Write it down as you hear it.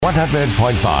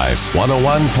100.5,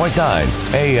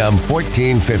 101.9, AM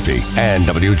 1450, and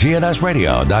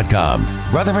WGNSradio.com.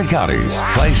 Rutherford County's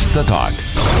place to talk.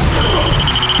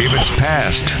 If it's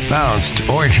passed, bounced,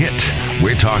 or hit,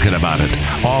 we're talking about it.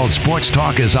 All sports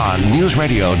talk is on News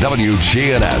Radio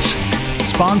WGNS.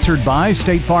 Sponsored by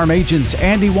State Farm agents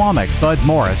Andy Womack, Bud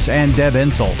Morris, and Deb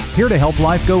Insel. Here to help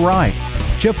life go right.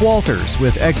 Chip Walters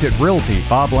with Exit Realty,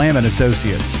 Bob Lamb and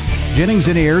Associates. Jennings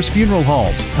and Ayers Funeral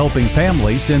Home, helping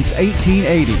families since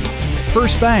 1880.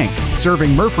 First Bank,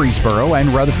 serving Murfreesboro and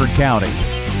Rutherford County.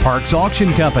 Parks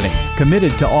Auction Company,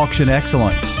 committed to auction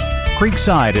excellence.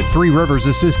 Creekside at Three Rivers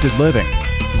Assisted Living.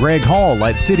 Greg Hall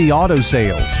at City Auto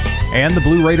Sales. And the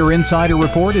Blue Raider Insider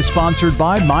Report is sponsored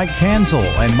by Mike Tanzel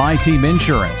and My Team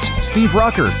Insurance, Steve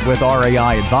Ruckert with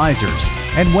RAI Advisors,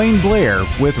 and Wayne Blair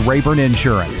with Rayburn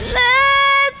Insurance.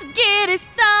 Let's get it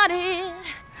started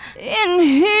in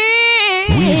here.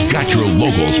 We've got your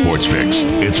local sports fix.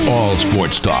 It's all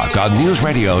sports talk on News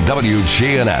Radio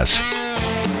WGNS.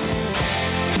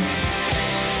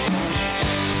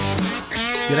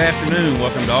 Good afternoon.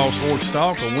 Welcome to All Sports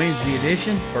Talk, a Wednesday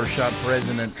edition. First Shot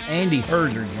President Andy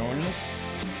Herzer joining us.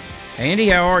 Andy,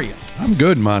 how are you? I'm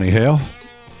good, Monty Hale.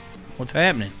 What's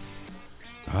happening?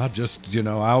 Just,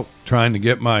 out trying to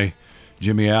get my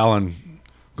Jimmy Allen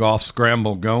golf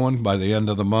scramble going by the end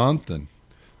of the month, and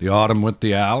the autumn with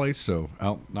the alley, so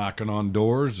out knocking on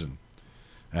doors and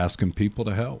asking people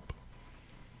to help.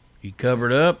 You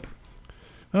covered up?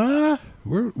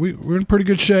 We're in pretty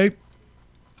good shape.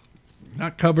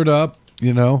 Not covered up,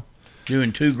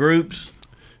 Doing two groups?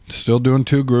 Still doing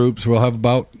two groups. We'll have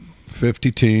about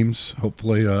 50 teams.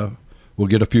 Hopefully we'll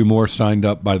get a few more signed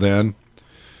up by then.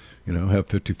 Have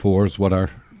 54 is what our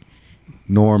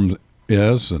norm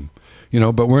is. And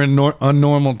but we're in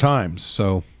unnormal times.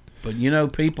 So. But,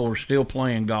 people are still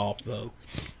playing golf, though.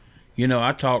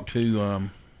 I talked to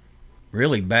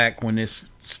really back when this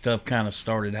stuff kind of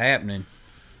started happening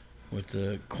with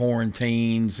the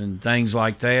quarantines and things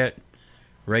like that.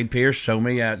 Ray Pierce told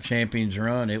me out at Champions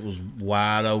Run it was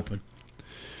wide open,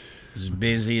 as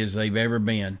busy as they've ever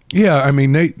been. Yeah, I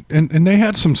mean they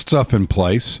had some stuff in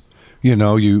place.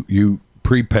 You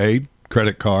prepaid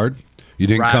credit card. You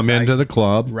didn't come into the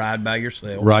club. Ride by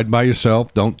yourself. Ride by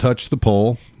yourself. Don't touch the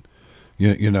pole.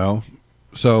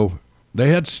 So they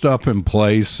had stuff in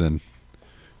place, and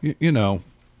I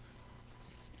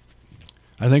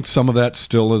think some of that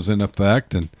still is in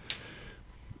effect, and.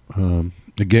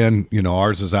 Again,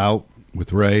 ours is out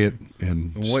with Ray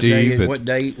and Steve. What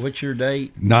date? What's your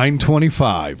date?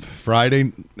 9:25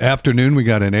 Friday afternoon. We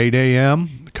got an 8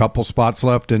 a.m. A couple spots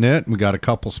left in it. We got a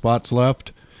couple spots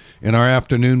left in our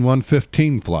afternoon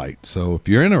 1:15 flight. So if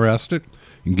you're interested,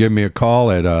 you can give me a call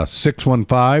at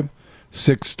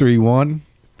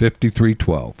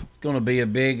 615-631-5312. It's going to be a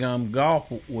big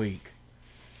golf week.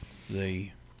 The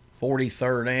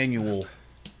 43rd annual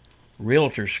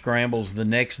Realtor Scrambles the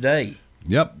next day.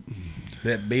 Yep.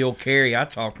 That Bill Carey, I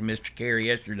talked to Mr. Carey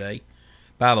yesterday.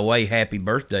 By the way, happy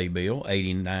birthday, Bill.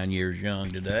 89 years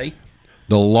young today.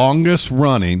 The longest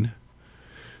running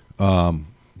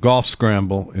golf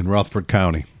scramble in Rutherford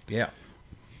County. Yeah.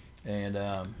 And,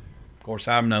 of course,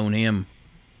 I've known him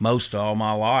most all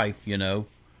my life,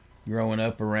 growing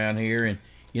up around here. And,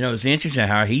 it's interesting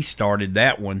how he started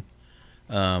that one.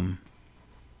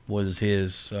 Was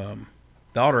his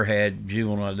daughter had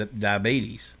juvenile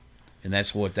diabetes. And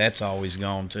that's always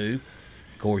gone to.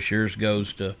 Of course, yours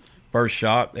goes to First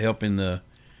Shot, helping a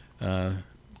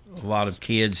lot of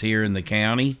kids here in the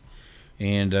county.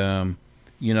 And, the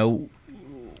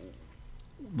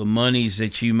monies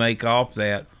that you make off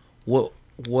that,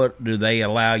 what do they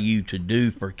allow you to do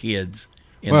for kids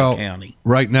in the county?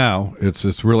 Right now,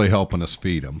 it's really helping us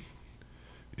feed them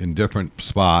in different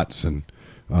spots. And,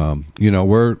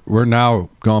 we're now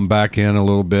gone back in a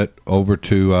little bit over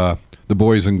to the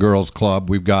Boys and Girls Club.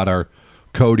 We've got our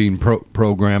coding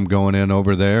program going in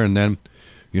over there. And then,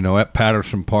 at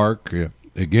Patterson Park,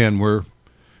 again, we're,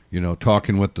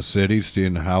 talking with the city,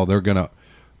 seeing how they're going to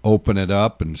open it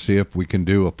up and see if we can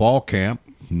do a fall camp.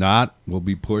 If not, we'll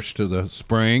be pushed to the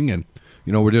spring. And,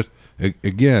 we're just,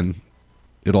 again,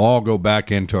 it'll all go back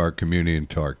into our community and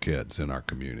to our kids in our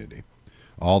community.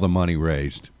 All the money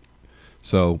raised.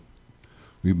 So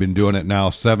we've been doing it now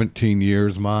 17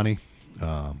 years, Monty.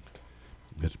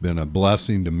 It's been a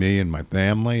blessing to me and my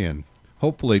family, and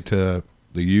hopefully to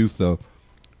the youth of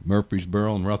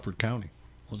Murfreesboro and Rutherford County.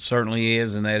 Well, it certainly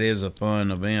is, and that is a fun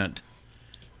event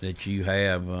that you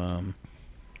have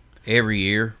every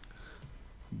year.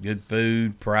 Good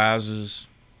food, prizes,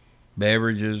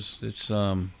 beverages. It's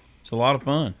a lot of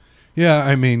fun. Yeah,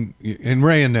 I mean, and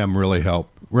Ray and them really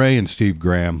help. Ray and Steve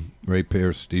Graham, Ray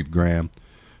Pierce, Steve Graham.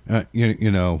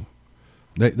 You know,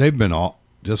 they've been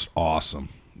just awesome.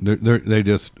 They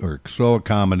just are so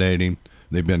accommodating.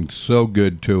 They've been so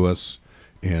good to us,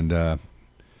 and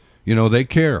you know, they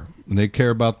care. And they care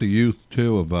about the youth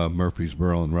too of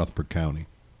Murfreesboro and Rutherford County.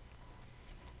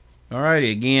 All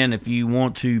righty. Again, if you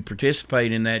want to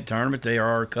participate in that tournament, there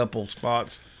are a couple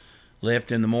spots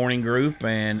left in the morning group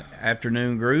and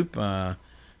afternoon group.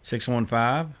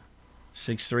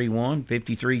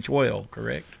 615-631-5312,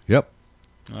 correct? Yep.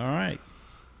 All right.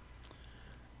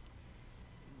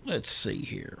 Let's see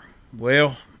here.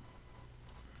 Well,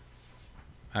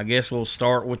 I guess we'll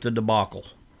start with the debacle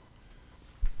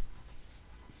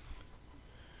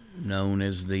known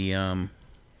as the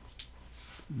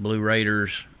Blue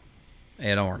Raiders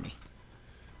at Army.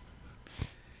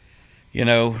 You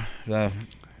know, I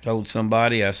told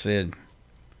somebody, I said,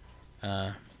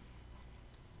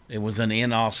 it was an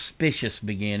inauspicious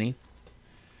beginning.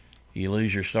 You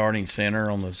lose your starting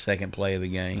center on the second play of the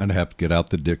game. I'd have to get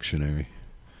out the dictionary.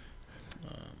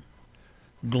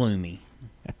 Gloomy.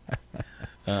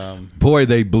 Boy,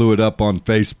 they blew it up on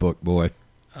Facebook, boy.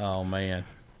 Oh, man.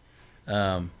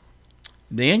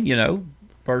 Then, you know,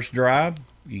 first drive,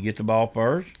 you get the ball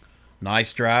first.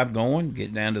 Nice drive going.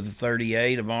 Get down to the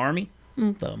 38 of Army.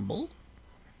 Fumble.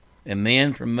 And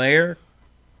then from there,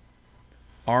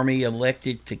 Army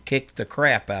elected to kick the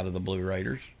crap out of the Blue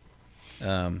Raiders.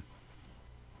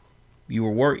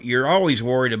 You're always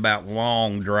worried about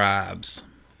long drives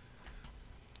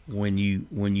when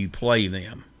you play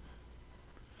them.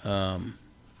 And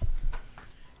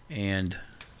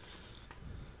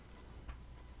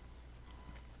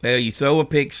well, you throw a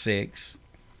pick six,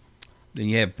 then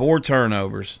you have 4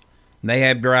 turnovers, and they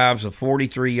have drives of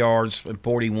 43 yards and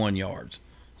 41 yards.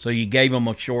 So you gave them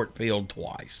a short field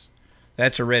twice.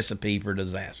 That's a recipe for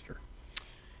disaster.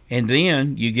 And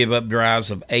then you give up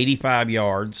drives of 85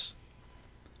 yards,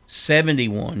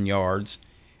 71 yards,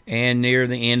 and near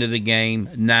the end of the game,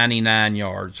 99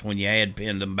 yards when you had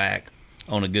pinned them back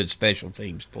on a good special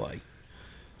teams play.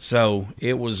 So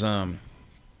it was,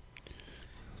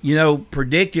 you know,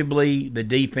 predictably the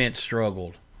defense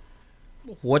struggled.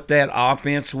 What that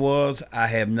offense was, I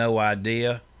have no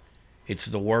idea. It's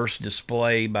the worst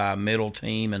display by a middle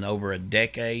team in over a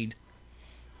decade.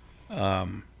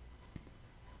 You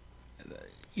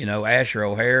know, Asher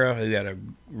O'Hara, who had a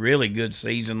really good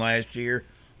season last year,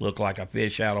 looked like a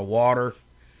fish out of water.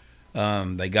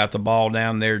 They got the ball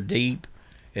down there deep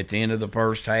at the end of the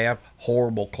first half.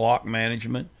 Horrible clock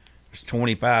management. There's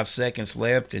 25 seconds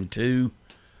left and 2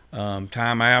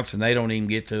 timeouts, and they don't even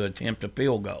get to attempt a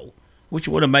field goal, which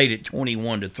would have made it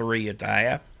 21-3 at the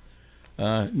half.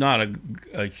 Not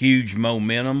a huge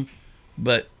momentum,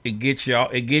 but it gets you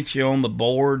on the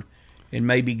board and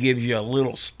maybe gives you a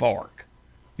little spark.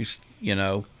 You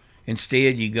know,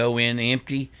 instead you go in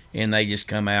empty and they just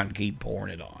come out and keep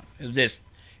pouring it on.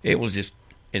 It was just,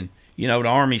 and you know, to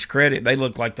Army's credit, they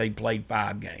looked like they played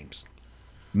 5 games.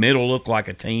 Middle looked like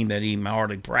a team that even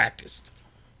hardly practiced.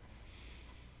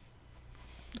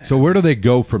 So where do they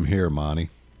go from here, Monty?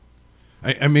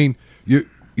 I mean, you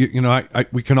know,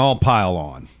 we can all pile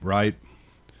on, right?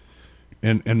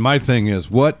 And my thing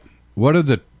is, what are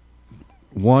the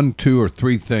 1, 2, or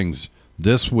 3 things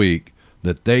this week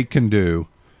that they can do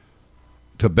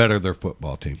to better their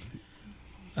football team?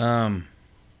 Well,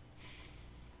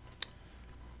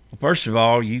 first of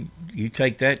all, you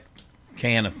take that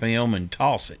can of film and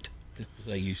toss it, as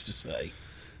they used to say,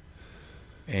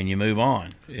 and you move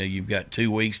on. You've got 2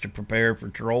 weeks to prepare for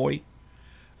Troy.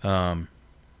 You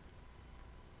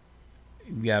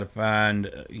got to find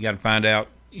out.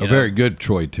 A very good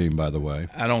Troy team, by the way.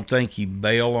 I don't think you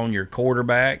bail on your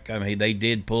quarterback. I mean, they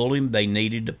did pull him. They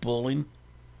needed to pull him.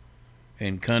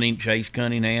 And Chase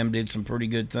Cunningham did some pretty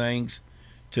good things,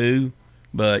 too.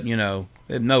 But, you know,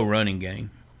 there's no running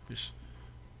game. Just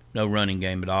no running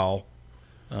game at all.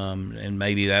 And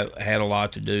maybe that had a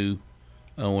lot to do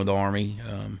with Army.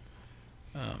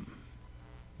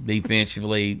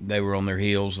 Defensively, they were on their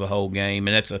heels the whole game.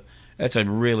 And that's a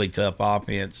really tough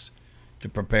offense to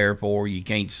prepare for. You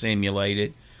can't simulate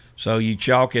it. So you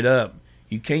chalk it up.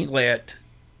 You can't let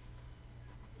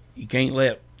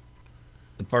the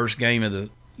first game of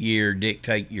the year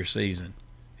dictate your season.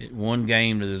 One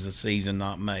game does a season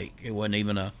not make. It wasn't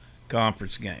even a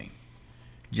conference game.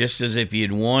 Just as if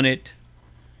you'd won it,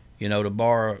 you know, to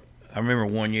borrow. I remember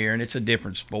one year, and it's a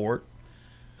different sport.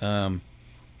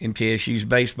 MTSU's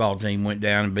baseball team went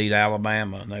down and beat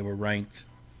Alabama, and they were ranked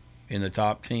in the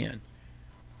top 10.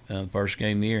 The first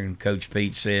game of the year, and Coach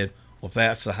Pete said, well, if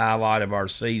that's the highlight of our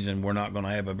season, we're not going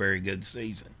to have a very good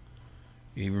season.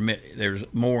 There's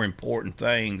more important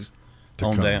things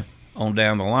on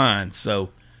down the line. So,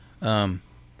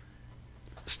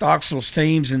 Stocksville's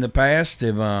teams in the past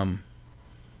have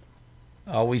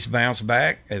always bounced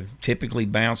back, have typically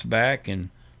bounced back and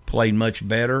played much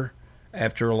better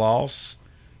after a loss.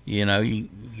 You know, you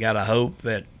got to hope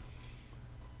that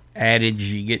adage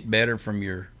you get better from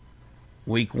your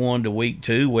week 1 to week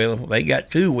 2. Well, they got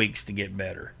 2 weeks to get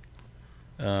better.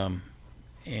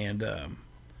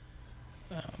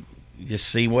 Just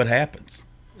see what happens.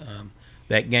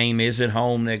 That game is at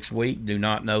home next week. Do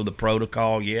not know the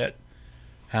protocol yet.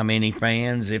 How many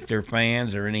fans, if they're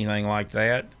fans or anything like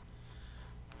that.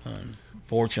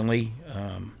 Fortunately,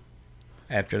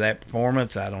 after that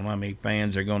performance, I don't know how many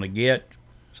fans they're going to get.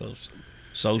 So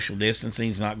social distancing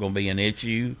is not going to be an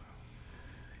issue.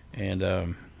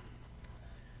 And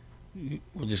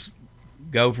we'll just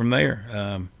go from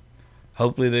there.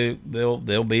 Hopefully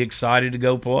they'll be excited to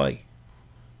go play.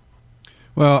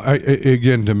 Well,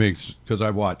 again, to me, because I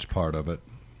watched part of it,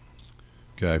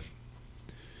 okay,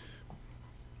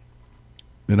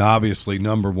 and obviously,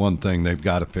 number one thing, they've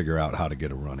got to figure out how to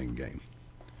get a running game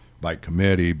by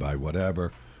committee, by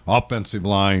whatever. Offensive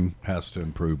line has to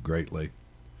improve greatly.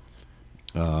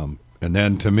 And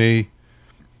then, to me,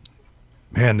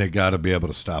 man, they got to be able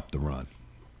to stop the run.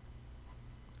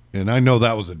 And I know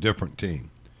that was a different team,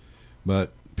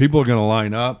 but people are going to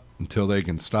line up until they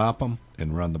can stop them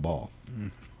and run the ball.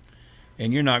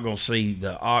 And you're not going to see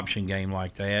the option game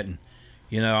like that. And,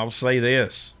 you know, I'll say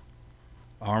this.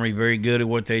 Army very good at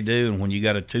what they do, and when you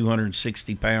got a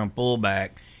 260-pound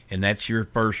fullback and that's your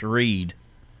first read,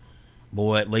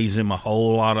 boy, it leaves them a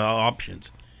whole lot of options.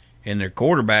 And their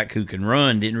quarterback who can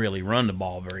run didn't really run the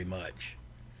ball very much.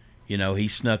 You know, he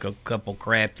snuck a couple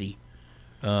crafty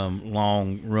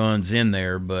long runs in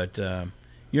there, but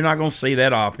you're not going to see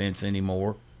that offense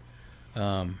anymore.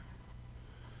 You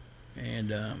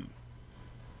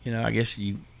know, I guess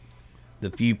the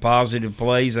few positive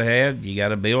plays I had, you got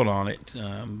to build on it.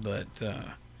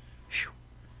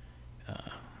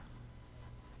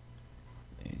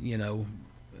 You know,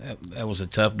 that was a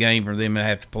tough game for them to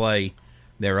have to play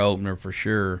their opener for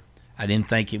sure. I didn't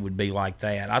think it would be like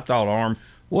that. I thought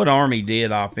what Army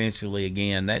did offensively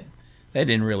again, that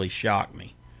didn't really shock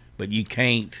me. But you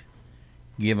can't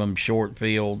give them short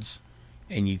fields,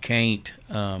 and you can't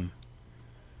turn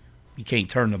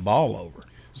the ball over.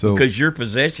 So, because your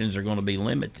possessions are going to be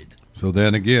limited. So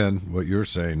then again, what you're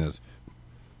saying is,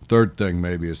 third thing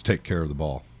maybe is take care of the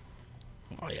ball.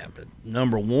 Oh yeah, but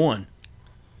number one,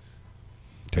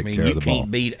 take care of the ball. You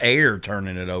can't beat air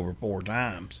turning it over 4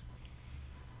 times.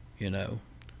 You know.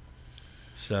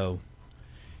 So,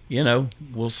 you know,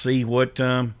 we'll see what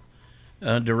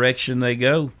direction they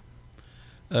go.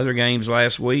 Other games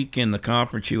last week in the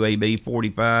conference: UAB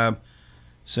 45,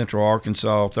 Central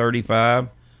Arkansas 35.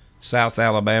 South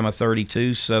Alabama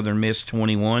 32, Southern Miss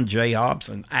 21. Jay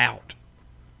Hobson out,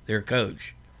 their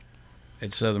coach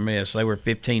at Southern Miss. They were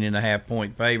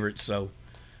 15.5-point favorites, so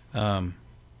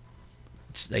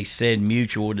they said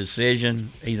mutual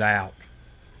decision. He's out.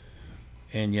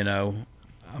 And, you know,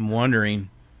 I'm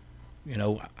wondering, you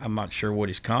know, I'm not sure what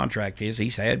his contract is.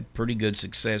 He's had pretty good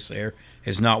success there.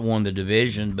 Has not won the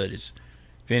division, but it's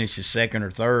finished his second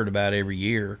or third about every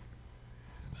year.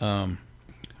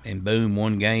 And boom,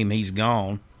 one game he's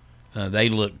gone. They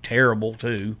looked terrible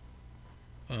too.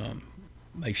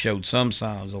 They showed some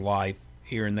signs of life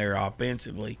here and there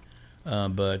offensively,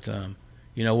 but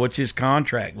you know, what's his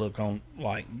contract look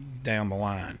like down the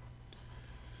line?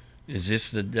 Is this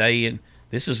the day? And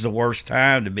this is the worst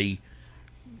time to be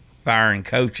firing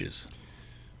coaches.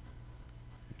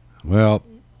 Well,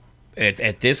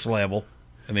 at this level,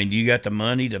 I mean, you got the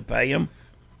money to pay them.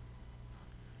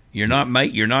 You're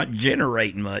not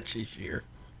generating much this year.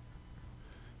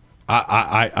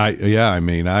 I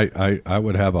mean, I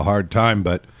would have a hard time,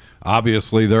 but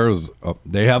obviously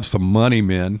they have some money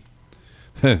men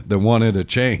that wanted a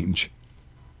change.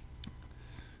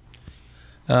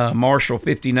 Marshall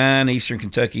 59, Eastern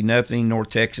Kentucky nothing,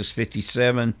 North Texas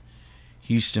 57,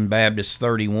 Houston Baptist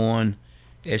 31,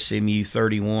 SMU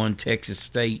 31, Texas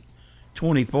State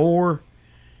 24.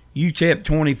 UTEP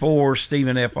 24,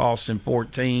 Stephen F. Austin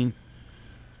 14.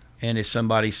 And as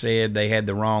somebody said, they had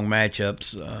the wrong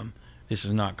matchups. This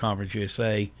is not Conference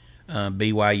USA.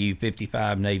 BYU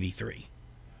 55, Navy 3.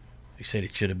 They said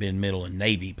it should have been Middle and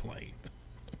Navy playing.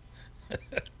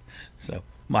 So,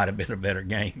 might have been a better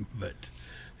game, but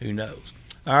who knows.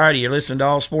 All righty, you're listening to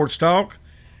All Sports Talk.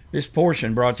 This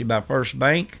portion brought to you by First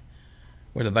Bank,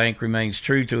 where the bank remains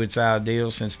true to its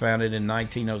ideals since founded in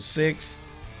 1906.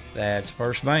 That's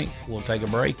First Bank. We'll take a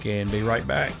break and be right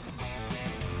back.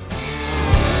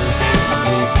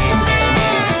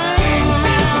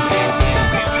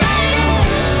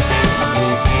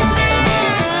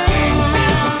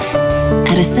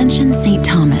 At Ascension St.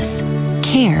 Thomas,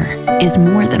 care is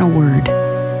more than a word.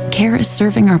 Care is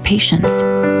serving our patients,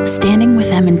 standing with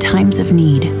them in times of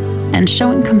need, and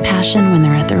showing compassion when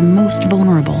they're at their most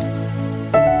vulnerable.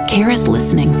 Care is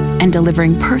listening and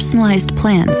delivering personalized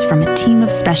plans from a team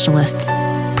of specialists,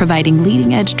 providing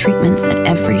leading-edge treatments at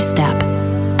every step.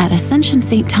 At Ascension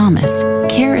St. Thomas,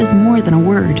 care is more than a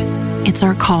word. It's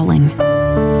our calling.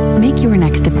 Make your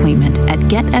next appointment at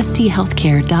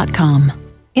getsthealthcare.com.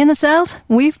 In the South,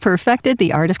 we've perfected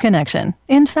the art of connection.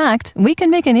 In fact, we can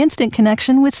make an instant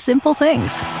connection with simple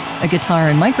things. A guitar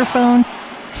and microphone,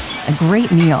 a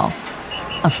great meal,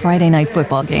 a Friday night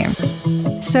football game.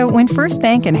 So when First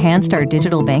Bank enhanced our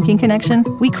digital banking connection,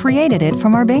 we created it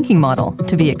from our banking model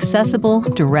to be accessible,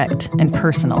 direct, and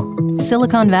personal.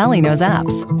 Silicon Valley knows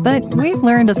apps, but we've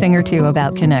learned a thing or two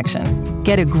about connection.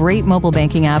 Get a great mobile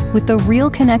banking app with the real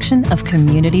connection of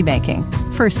community banking.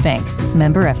 First Bank,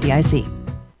 member FDIC.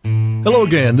 Hello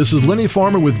again, this is Lenny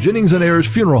Farmer with Jennings & Ayers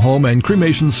Funeral Home and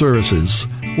Cremation Services.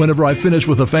 Whenever I finish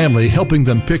with a family helping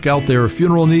them pick out their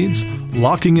funeral needs,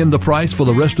 locking in the price for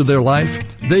the rest of their life,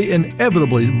 they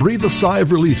inevitably breathe a sigh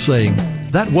of relief saying,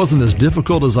 "That wasn't as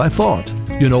difficult as I thought."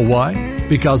 You know why?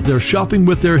 Because they're shopping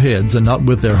with their heads and not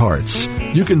with their hearts.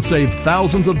 You can save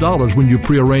thousands of dollars when you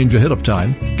prearrange ahead of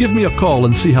time. Give me a call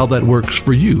and see how that works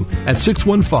for you at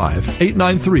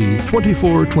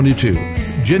 615-893-2422.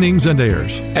 Jennings &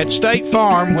 Ayers. At State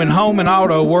Farm, when home and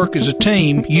auto work as a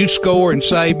team, you score and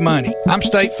save money. I'm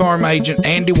State Farm agent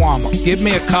Andy Womack. Give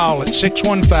me a call at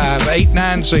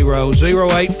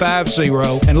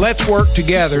 615-890-0850 and let's work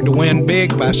together to win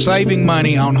big by saving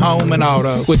money on home and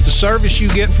auto. With the service you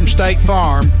get from State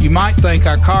Farm, you might think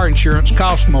our car insurance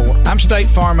costs more. I'm State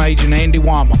Farm agent Andy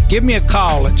Womack. Give me a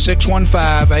call at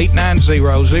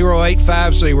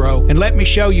 615-890-0850 and let me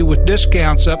show you with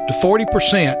discounts up to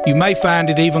 40%. You may find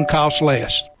it even costs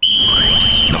less.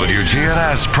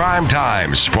 WGNS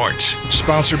Primetime Sports.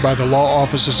 Sponsored by the law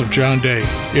offices of John Day.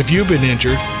 If you've been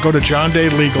injured, go to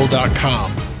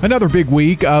johndaylegal.com. Another big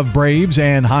week of Braves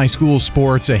and high school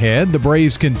sports ahead. The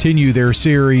Braves continue their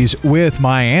series with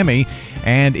Miami,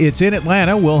 and it's in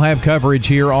Atlanta. We'll have coverage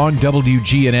here on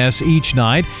WGNS each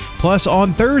night. Plus,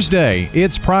 on Thursday,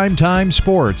 it's Primetime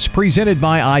Sports, presented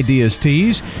by Ideas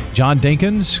Tees. John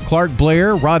Dinkins, Clark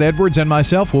Blair, Rod Edwards, and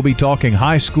myself will be talking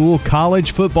high school,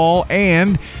 college football,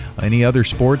 and any other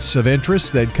sports of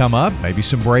interest that come up, maybe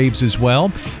some Braves as well.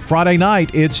 Friday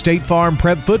night, it's State Farm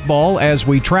Prep Football as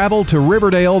we travel to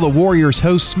Riverdale. The Warriors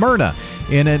host Smyrna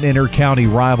in an inter-county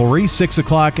rivalry. 6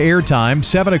 o'clock airtime,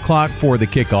 7 o'clock for the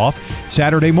kickoff.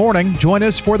 Saturday morning, join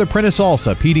us for the Prentice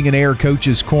Alsop Heating and Air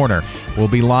Coach's Corner. We'll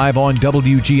be live on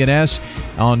WGNS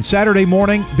on Saturday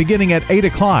morning beginning at 8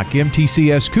 o'clock.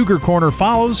 MTCS Cougar Corner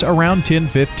follows around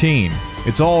 10:15.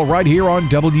 It's all right here on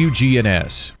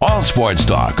WGNS. All sports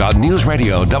talk on News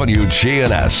Radio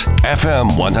WGNS, FM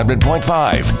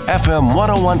 100.5, FM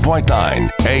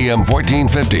 101.9, AM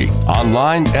 1450,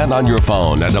 online and on your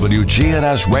phone at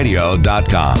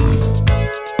WGNSradio.com.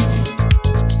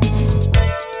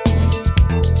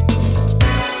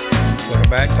 Welcome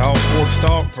back to All Sports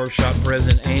Talk. First Shot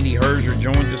President Andy Herzer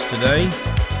joins us today.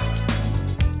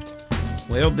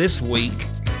 Well, this week,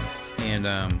 and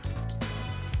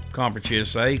Conference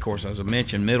USA, of course, as I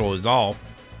mentioned, Middle is off.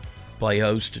 Play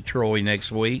host to Troy next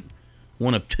week.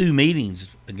 One of two meetings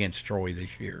against Troy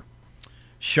this year.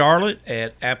 Charlotte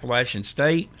at Appalachian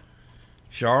State.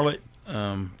 Charlotte,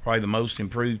 probably the most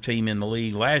improved team in the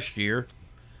league last year.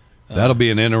 That'll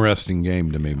be an interesting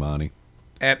game to me, Monty.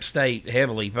 App State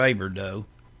heavily favored, though.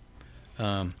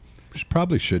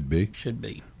 Probably should be. Should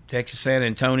be. Texas San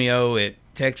Antonio at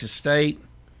Texas State.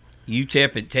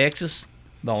 UTEP at Texas.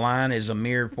 The line is a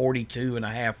mere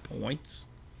 42.5 points.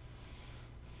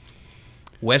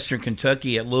 Western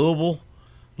Kentucky at Louisville.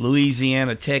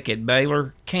 Louisiana Tech at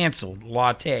Baylor. Canceled.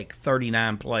 La Tech,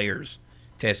 39 players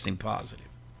testing positive.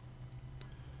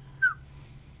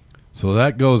 So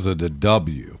that goes at a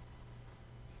W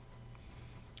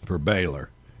for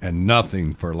Baylor and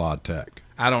nothing for La Tech.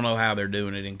 I don't know how they're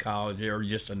doing it in college or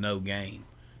just a no game.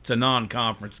 It's a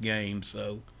non-conference game,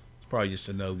 so it's probably just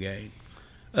a no game.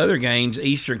 Other games,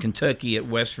 Eastern Kentucky at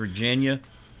West Virginia.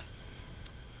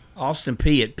 Austin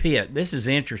Peay at Pitt. This is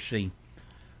interesting.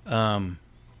 The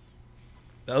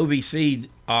OVC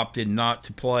opted not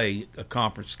to play a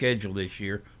conference schedule this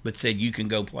year, but said you can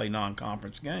go play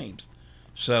non-conference games.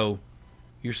 So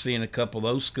you're seeing a couple of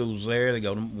those schools there. They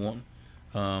go to one.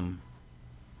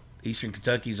 Eastern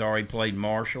Kentucky's already played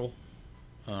Marshall.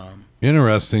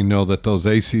 Interesting, though, that those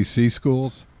ACC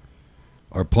schools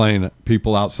are playing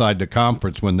people outside the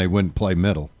conference when they wouldn't play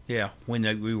Middle. Yeah, when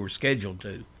we were scheduled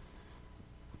to.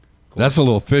 That's a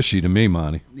little fishy to me,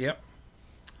 Monty. Yep.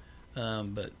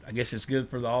 But I guess it's good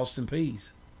for the Austin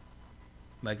Peas.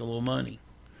 Make a little money.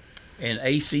 And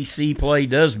ACC play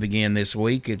does begin this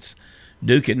week. It's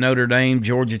Duke at Notre Dame,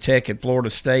 Georgia Tech at Florida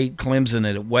State, Clemson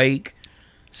at Wake,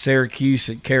 Syracuse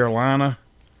at Carolina,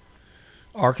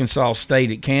 Arkansas State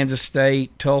at Kansas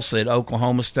State, Tulsa at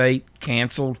Oklahoma State,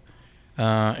 canceled,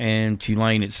 and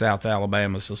Tulane at South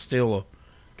Alabama. So still a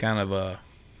kind of a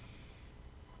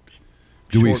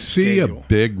Do we see schedule. a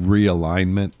big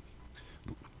realignment,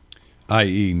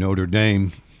 i.e. Notre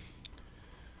Dame?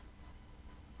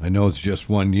 I know it's just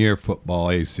 1 year football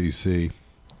ACC,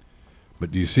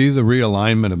 but do you see the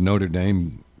realignment of Notre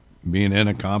Dame being in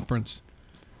a conference?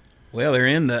 Well, they're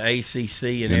in the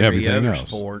ACC and every other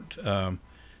sport.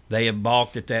 They have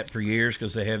balked at that for years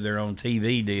because they have their own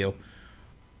TV deal.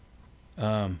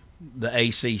 The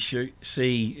ACC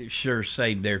sure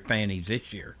saved their panties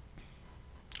this year.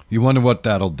 You wonder what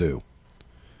that'll do.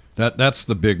 That's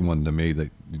the big one to me.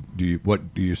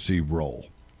 What do you see roll?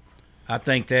 I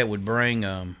think that would bring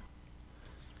at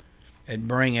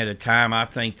a time I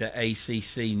think the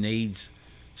ACC needs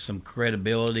some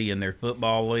credibility in their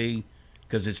football league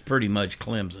because it's pretty much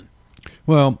Clemson.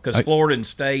 Well, because Florida and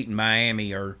State and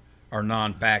Miami are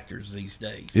non-factors these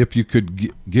days. If you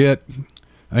could get,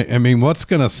 I mean, what's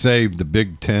going to save the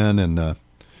Big Ten and the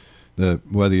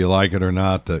whether you like it or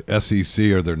not, the SEC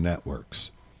or their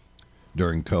networks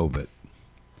during COVID?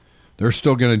 They're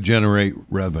still going to generate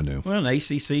revenue. Well, the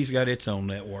ACC's got its own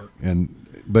network.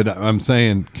 But I'm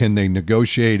saying, can they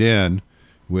negotiate in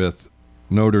with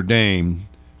Notre Dame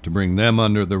to bring them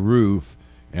under the roof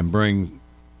and bring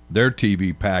their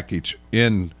TV package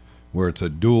in where it's a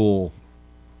dual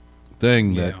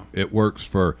thing that it works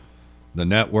for the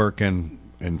network and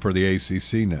for the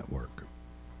ACC network?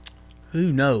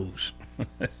 Who knows?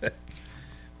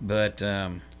 But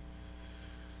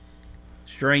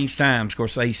strange times. Of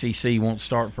course, ACC won't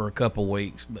start for a couple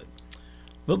weeks, but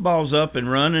football's up and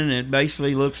running. It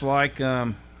basically looks like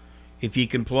if you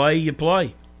can play, you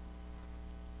play.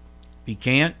 If you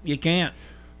can't, you can't.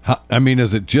 I mean,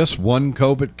 is it just one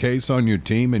COVID case on your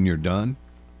team and you're done?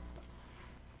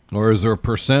 Or is there a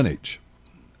percentage?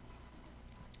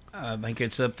 I think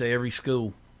it's up to every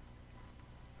school.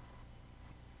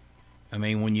 I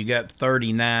mean, when you got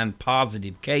 39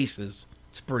 positive cases,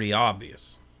 it's pretty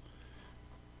obvious.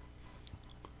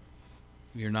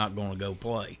 You're not going to go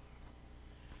play.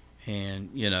 And,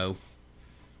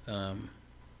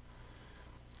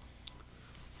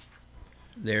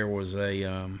 there was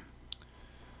there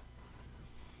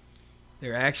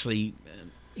actually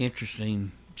an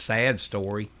interesting, sad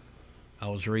story I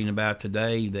was reading about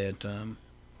today that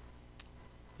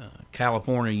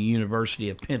California University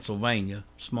of Pennsylvania,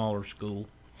 smaller school.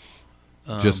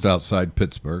 Just outside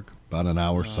Pittsburgh, about an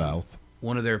hour south.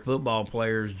 One of their football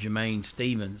players, Jermaine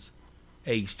Stevens,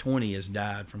 age 20, has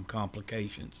died from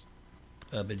complications.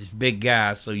 But he's a big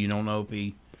guy, so you don't know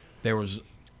if there was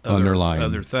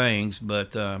other things.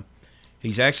 But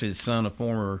he's actually the son of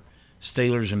former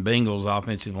Steelers and Bengals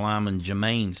offensive lineman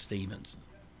Jermaine Stevens.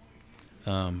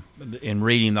 In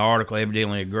reading the article,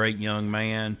 evidently a great young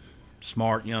man,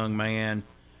 smart young man,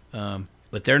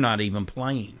 but they're not even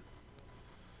playing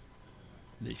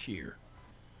this year.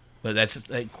 But that's,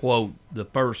 they quote, the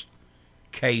first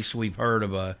case we've heard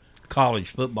of a college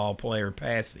football player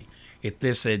passing. If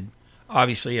this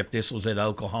was at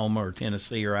Oklahoma or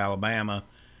Tennessee or Alabama,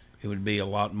 it would be a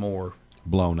lot more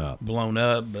blown up.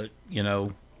 But,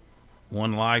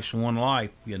 one life's one life,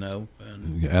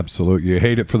 And, absolutely. You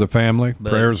hate it for the family.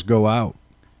 Prayers go out.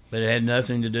 But it had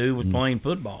nothing to do with playing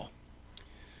football.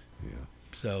 Yeah.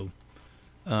 So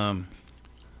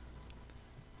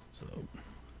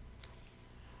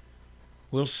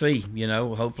we'll see.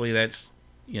 Hopefully that's,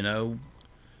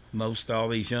 most all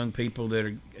these young people that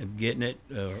are getting it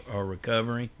are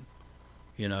recovering.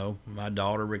 My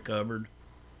daughter recovered,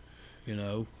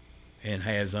 and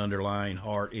has underlying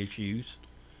heart issues.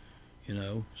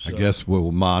 So. I guess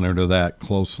we'll monitor that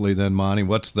closely then, Monty.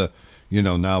 What's the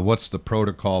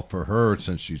protocol for her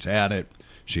since she's had it?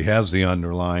 She has the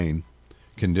underlying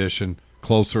condition.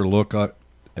 Closer look at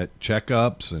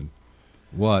checkups and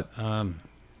what?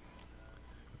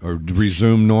 Or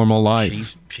resume normal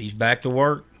life. She's back to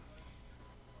work,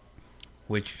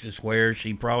 which is where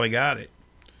she probably got it.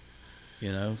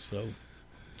 So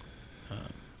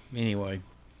anyway.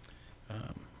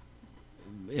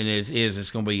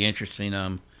 It's going to be interesting.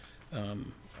 I'll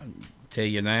tell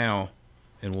you now,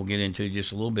 and we'll get into it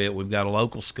just a little bit. We've got a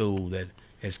local school that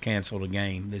has canceled a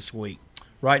game this week.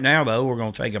 Right now, though, we're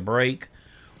going to take a break.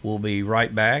 We'll be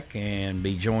right back and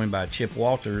be joined by Chip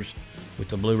Walters with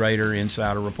the Blue Raider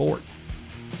Insider Report.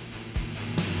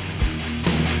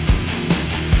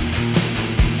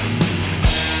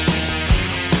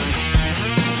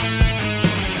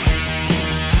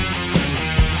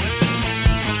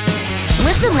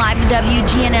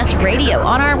 WGNS Radio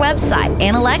on our website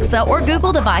and Alexa or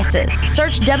Google devices.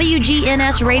 Search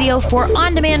WGNS Radio for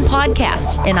on-demand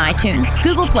podcasts in iTunes,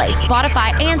 Google Play,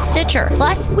 Spotify, and Stitcher.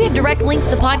 Plus, we have direct links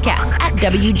to podcasts at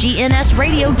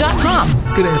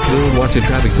WGNSradio.com. Good afternoon. Watching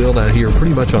traffic build out here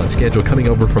pretty much on schedule. Coming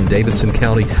over from Davidson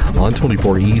County on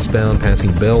 24 eastbound,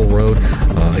 passing Bell Road.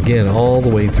 Again, all the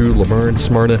way through Laverne,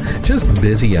 Smyrna. Just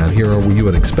busy out here, or you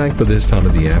would expect for this time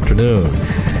of the afternoon.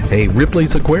 Hey,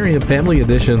 Ripley's Aquarium Family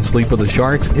Edition Sleep of the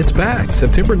Sharks. It's back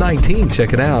September 19th.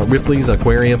 Check it out. Ripley's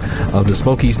Aquarium of the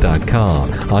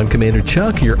Smokies.com. I'm Commander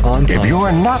Chuck. You're on time. If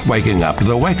you're not waking up to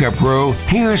the Wake Up Crew,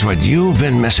 here's what you've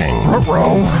been missing.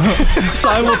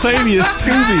 Simultaneous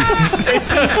Scooby.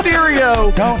 It's in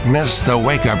stereo. Don't miss the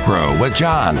Wake Up Crew with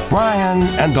John, Brian,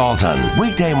 and Dalton.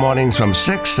 Weekday mornings from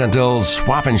 6 until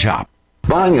Swap and Shop.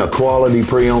 Buying a quality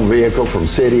pre-owned vehicle from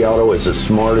City Auto is the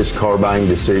smartest car buying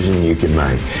decision you can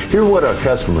make. Hear what our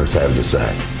customers have to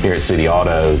say. Here at City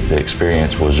Auto, the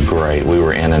experience was great. We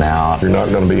were in and out. You're not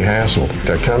going to be hassled.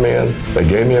 I come in, they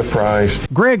gave me a price.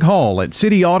 Greg Hall at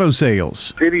City Auto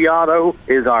Sales. City Auto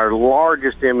is our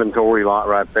largest inventory lot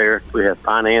right there. We have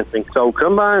financing. So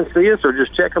come by and see us or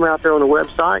just check them out there on the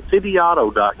website,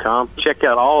 cityauto.com. Check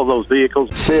out all of those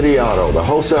vehicles. City Auto, the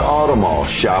wholesale auto mall.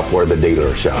 Shop where the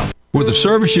dealers shop. With the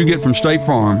service you get from State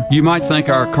Farm, you might think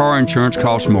our car insurance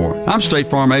costs more. I'm State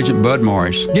Farm Agent Bud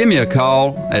Morris. Give me a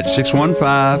call at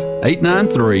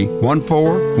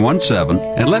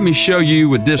 615-893-1417 and let me show you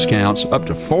with discounts up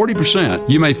to 40%.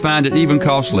 You may find it even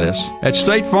costs less. At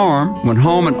State Farm, when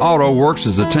home and auto works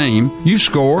as a team, you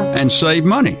score and save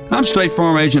money. I'm State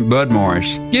Farm Agent Bud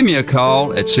Morris. Give me a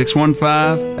call at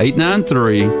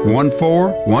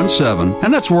 615-893-1417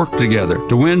 and let's work together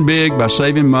to win big by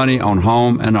saving money on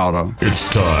home and auto. It's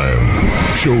time.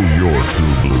 Show your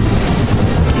true blue.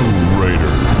 Blue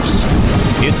Raiders.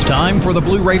 It's time for the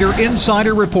Blue Raider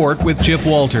Insider Report with Chip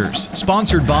Walters.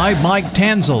 Sponsored by Mike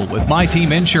Tanzel with My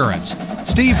Team Insurance,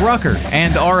 Steve Rucker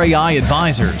and RAI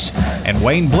Advisors, and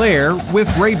Wayne Blair with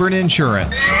Rayburn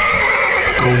Insurance.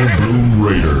 Go Blue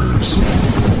Raiders.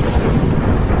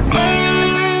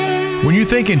 When you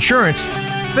think insurance,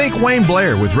 think Wayne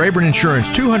Blair with Rayburn Insurance,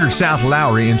 200 South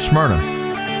Lowry in Smyrna.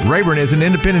 Rayburn is an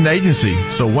independent agency,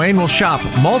 so Wayne will shop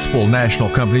multiple national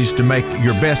companies to make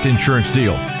your best insurance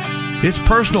deal. It's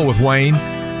personal with Wayne,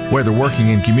 whether working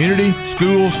in community,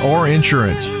 schools, or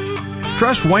insurance.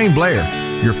 Trust Wayne Blair,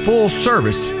 your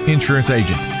full-service insurance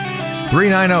agent.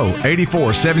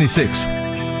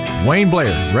 390-8476. Wayne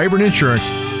Blair, Rayburn Insurance,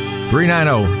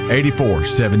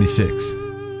 390-8476.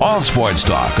 All sports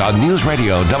talk on News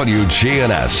Radio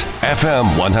WGNS, FM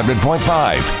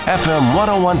 100.5, FM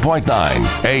 101.9,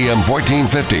 AM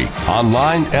 1450,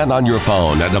 online and on your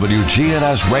phone at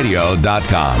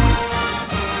WGNSradio.com.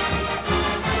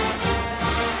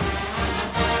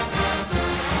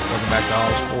 Welcome back to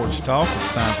All Sports Talk.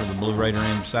 It's time for the Blue Raider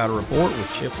Insider Report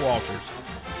with Chip Walters,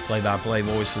 play-by-play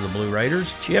voice of the Blue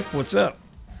Raiders. Chip, what's up?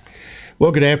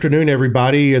 Well, good afternoon,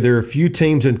 everybody. There are a few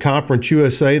teams in Conference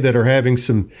USA that are having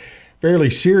some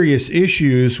fairly serious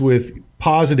issues with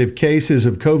positive cases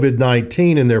of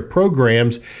COVID-19 in their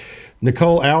programs.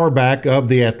 Nicole Auerbach of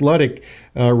The Athletic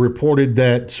reported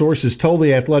that sources told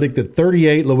The Athletic that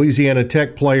 38 Louisiana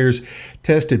Tech players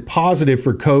tested positive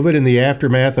for COVID in the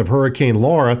aftermath of Hurricane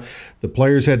Laura. The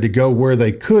players had to go where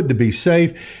they could to be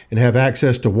safe and have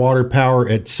access to water, power,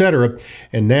 etc.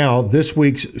 And now this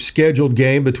week's scheduled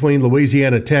game between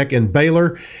Louisiana Tech and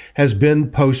Baylor has been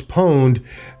postponed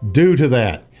due to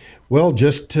that. Well,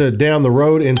 just down the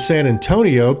road in San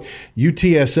Antonio,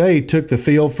 UTSA took the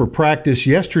field for practice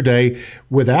yesterday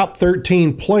without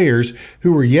 13 players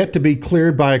who were yet to be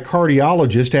cleared by a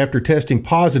cardiologist after testing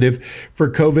positive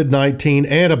for COVID-19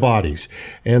 antibodies.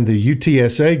 And the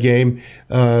UTSA game,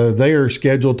 they are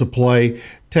scheduled to play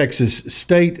Texas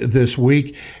State this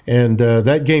week, and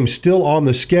that game's still on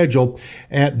the schedule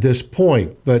at this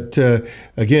point. But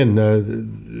again,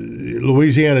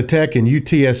 Louisiana Tech and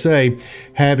UTSA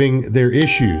having their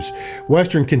issues.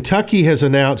 Western Kentucky has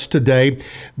announced today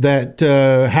that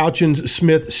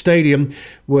Houchins-Smith Stadium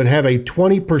would have a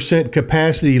 20%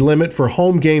 capacity limit for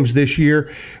home games this year,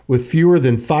 with fewer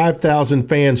than 5,000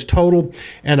 fans total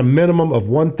and a minimum of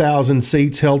 1,000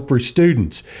 seats held for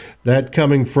students. That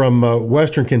coming from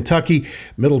Western Kentucky.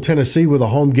 Middle Tennessee, with a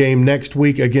home game next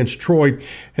week against Troy,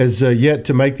 has yet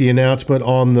to make the announcement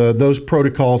on those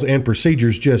protocols and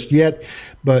procedures just yet,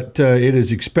 but it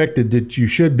is expected that you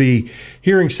should be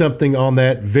hearing something on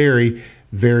that very,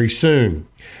 very soon.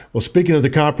 Well, speaking of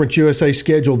the Conference USA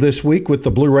schedule this week, with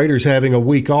the Blue Raiders having a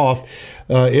week off,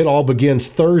 it all begins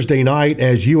Thursday night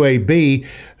as UAB,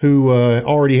 who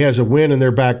already has a win in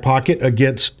their back pocket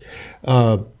against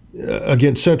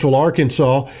against Central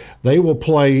Arkansas. They will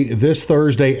play this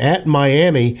Thursday at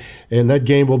Miami, and that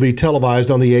game will be televised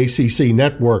on the ACC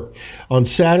network. On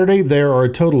Saturday, there are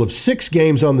a total of 6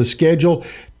 games on the schedule.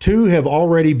 2 have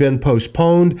already been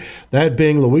postponed, that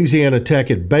being Louisiana Tech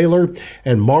at Baylor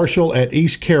and Marshall at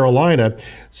East Carolina.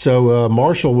 So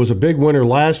Marshall was a big winner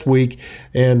last week,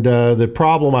 and the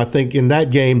problem, I think, in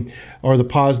that game are the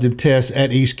positive tests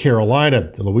at East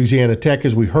Carolina. Louisiana Tech,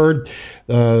 as we heard,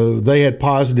 they had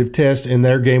positive tests, and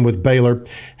their game with Baylor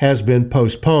has been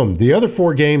postponed. The other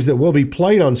 4 games that will be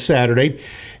played on Saturday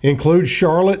include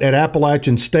Charlotte at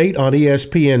Appalachian State on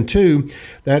ESPN2.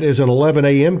 That is an 11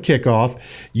 a.m. kickoff.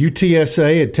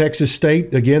 UTSA at Texas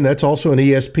State, again, that's also an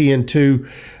ESPN2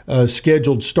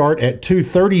 scheduled start at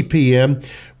 2:30 p.m.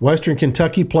 Western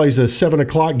Kentucky plays a 7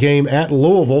 o'clock game at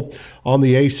Louisville on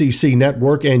the ACC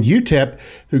network, and UTEP,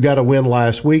 who got a win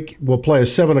last week, will play a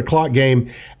 7 o'clock game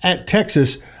at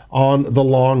Texas on the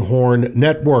Longhorn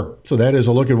Network. So that is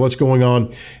a look at what's going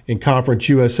on in Conference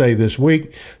USA this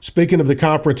week. Speaking of the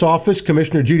conference office,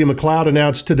 Commissioner Judy McLeod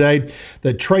announced today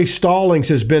that Trey Stallings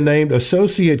has been named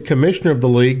Associate Commissioner of the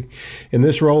League. In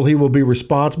this role, he will be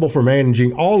responsible for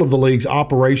managing all of the league's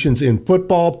operations in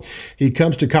football. He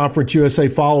comes to Conference USA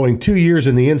following 2 years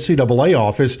in the NCAA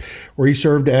office, where he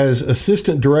served as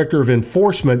Assistant Director of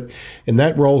Enforcement. In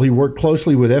that role, he worked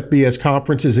closely with FBS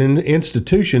conferences and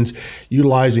institutions,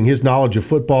 utilizing his knowledge of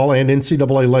football and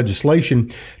NCAA legislation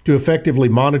to effectively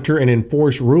monitor and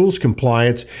enforce rules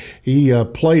compliance. He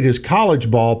played his college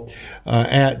ball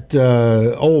at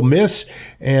Ole Miss,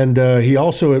 and he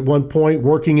also at one point,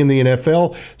 working in the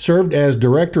NFL, served as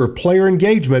Director of Player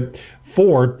Engagement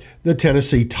for the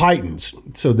Tennessee Titans.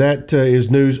 So that is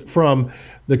news from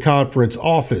the conference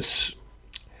office.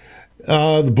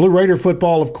 The Blue Raider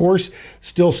football, of course,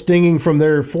 still stinging from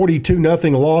their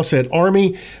 42-0 loss at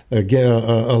Army,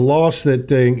 a loss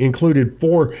that included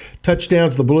 4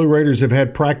 touchdowns. The Blue Raiders have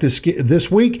had practice this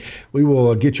week. We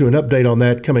will get you an update on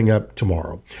that coming up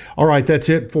tomorrow. All right, that's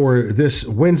it for this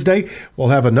Wednesday. We'll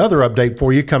have another update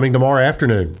for you coming tomorrow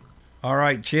afternoon. All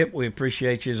right, Chip, we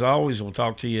appreciate you as always. We'll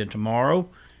talk to you tomorrow,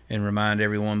 and remind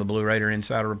everyone the Blue Raider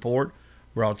Insider Report,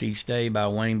 brought to you each day by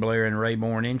Wayne Blair and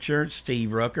Rayborn Insurance, Steve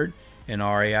Ruckert and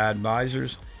RAI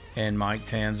Advisors, and Mike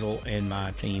Tanzel and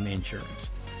My Team Insurance.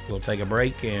 We'll take a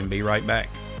break and be right back.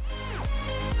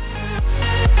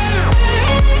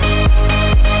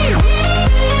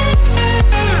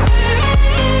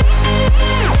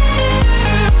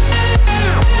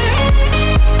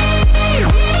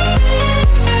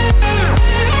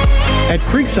 At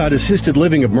Creekside Assisted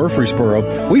Living of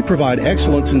Murfreesboro, we provide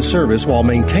excellence in service while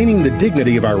maintaining the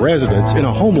dignity of our residents in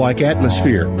a home-like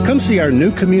atmosphere. Come see our new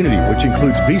community, which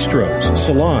includes bistros,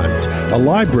 salons, a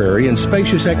library, and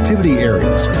spacious activity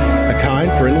areas. A kind,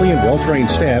 friendly, and well-trained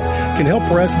staff can help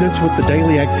residents with the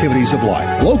daily activities of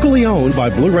life. Locally owned by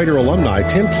Blue Raider alumni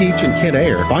Tim Keach and Ken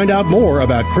Ayer. Find out more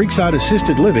about Creekside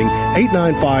Assisted Living,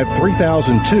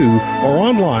 895-3002, or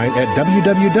online at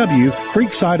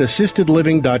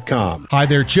www.creeksideassistedliving.com. Hi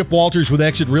there, Chip Walters with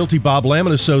Exit Realty Bob Lamb &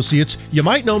 Associates. You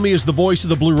might know me as the voice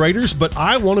of the Blue Raiders, but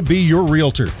I want to be your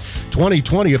realtor.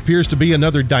 2020 appears to be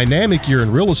another dynamic year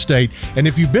in real estate, and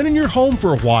if you've been in your home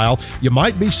for a while, you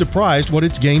might be surprised what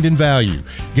it's gained in value.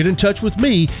 Get in touch with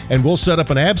me, and we'll set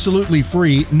up an absolutely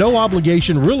free,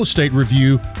 no-obligation real estate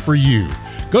review for you.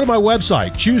 Go to my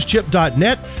website,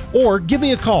 choosechip.net, or give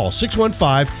me a call,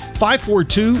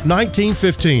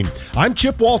 615-542-1915. I'm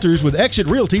Chip Walters with Exit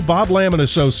Realty Bob Lamb &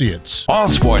 Associates. All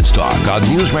sports talk on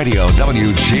News Radio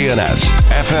WGNS,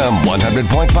 FM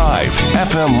 100.5,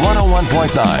 FM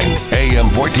 101.9,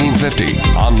 AM 1450,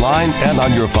 online and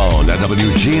on your phone at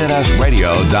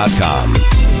WGNSradio.com.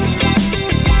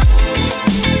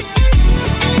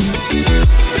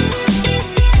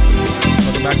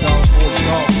 Welcome back to All Sports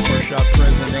Talk. First Shot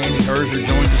President Andy Herzer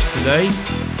joins us today.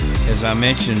 As I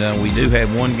mentioned, we do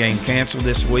have one game canceled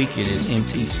this week. It is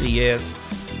MTCS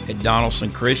at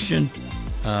Donaldson Christian.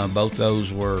 Both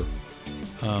those were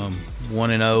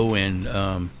 1-0 in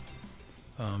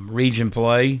region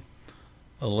play.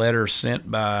 A letter sent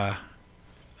by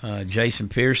Jason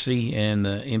Piercy and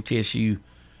the MTSU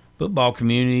football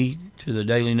community to the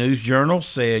Daily News Journal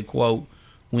said, quote,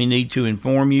 "We need to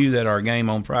inform you that our game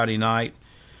on Friday night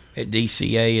at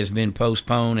DCA has been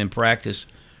postponed and practice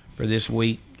for this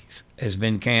week has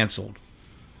been canceled.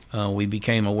 We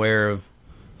became aware of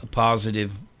a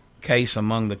positive case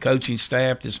among the coaching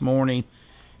staff this morning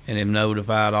and have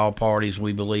notified all parties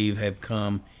we believe have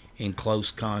come in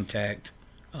close contact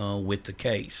with the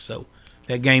case." So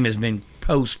that game has been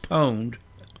postponed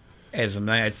as of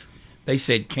now. They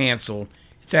said canceled.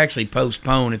 It's actually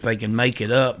postponed. If they can make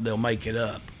it up, they'll make it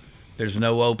up. there's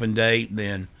no open date,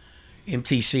 then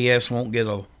MTCS won't get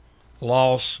a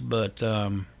loss, but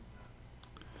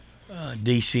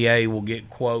DCA will get,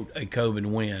 quote, a COVID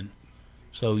win.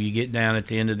 So you get down at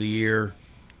the end of the year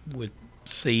with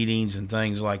seedings and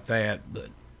things like that. But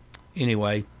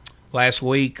anyway, last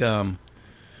week,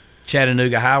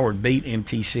 Chattanooga Howard beat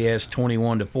MTCS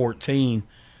 21-14.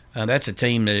 That's a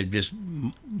team that had just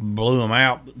blew them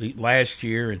out last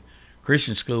year, and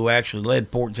Christian School actually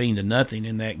led 14-0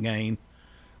 in that game.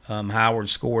 Howard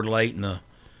scored late in the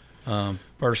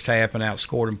first half and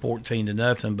outscored them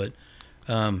 14-0. But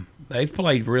they've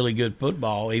played really good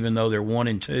football, even though they're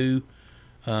 1-2.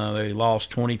 They lost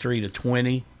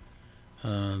 23-20.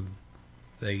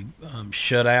 They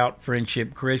shut out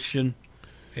Friendship Christian,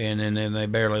 and then they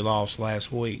barely lost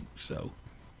last week. So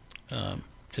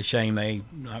it's a shame they're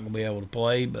not going to be able to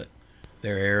play, but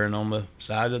they're erring on the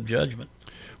side of judgment.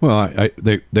 Well,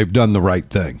 they've done the right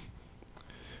thing,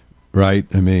 right?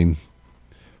 I mean,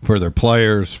 for their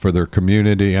players, for their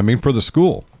community. I mean, for the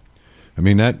school. I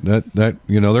mean, that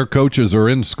their coaches are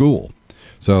in school,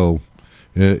 so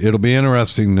it'll be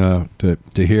interesting to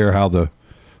hear how the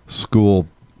school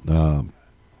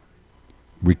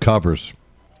recovers.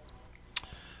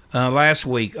 Last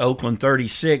week, Oakland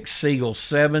 36, Siegel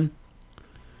 7.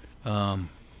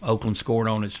 Oakland scored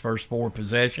on its first 4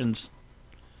 possessions,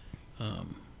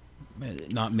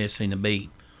 not missing a beat.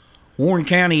 Warren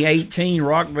County 18,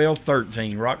 Rockville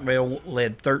 13. Rockville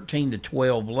led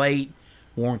 13-12 late.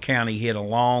 Warren County hit a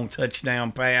long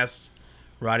touchdown pass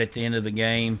right at the end of the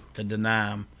game to deny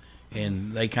them,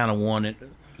 and they kind of won it.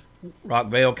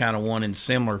 Rockville kind of won in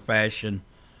similar fashion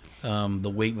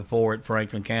the week before at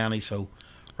Franklin County. So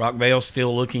Rockville's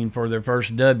still looking for their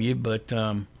first W, but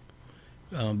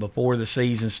before the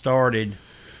season started,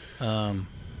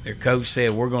 their coach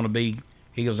said, we're going to be –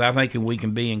 he goes, I think we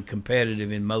can be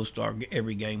competitive in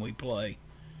every game we play.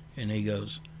 And he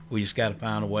goes, we just got to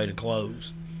find a way to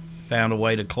close. Found a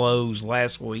way to close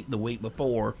last week, the week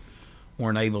before.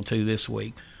 Weren't able to this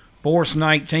week. Forest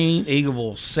 19,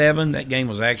 Eagleville 7. That game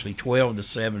was actually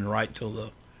 12-7 right till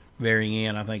the very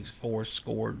end. I think Forest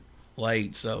scored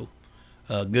late. So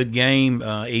good game.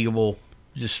 Eagleville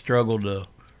just struggled to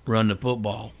run the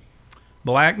football.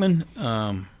 Blackman,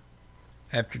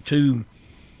 after 2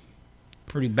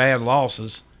 pretty bad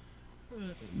losses,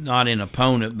 not in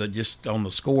opponent, but just on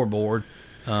the scoreboard,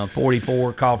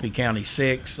 44, Coffee County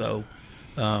 6. So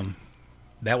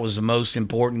that was the most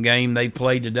important game they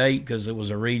played to date because it was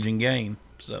a region game.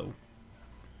 So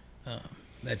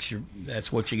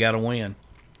that's what you got to win.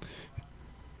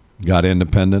 Got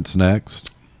Independence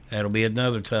next. That'll be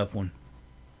another tough one.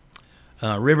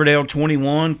 Riverdale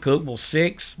 21, Cookeville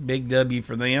 6. Big W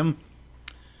for them.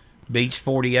 Beach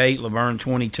 48, Laverne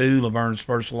 22. Laverne's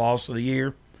first loss of the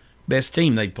year. Best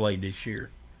team they played this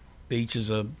year. Beach is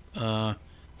a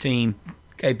team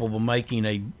capable of making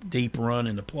a deep run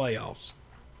in the playoffs.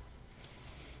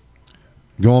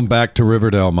 Going back to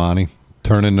Riverdale, Monty,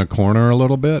 turning the corner a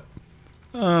little bit.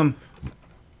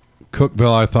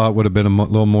 Cookeville, I thought, would have been a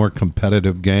little more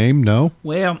competitive game. No?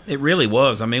 Well, it really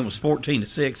was. I mean, it was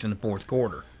 14-6 in the fourth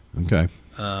quarter. Okay.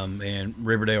 And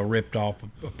Riverdale ripped off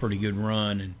a pretty good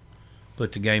run and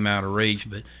put the game out of reach.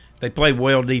 But they played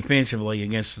well defensively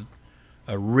against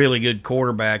a really good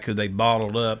quarterback who they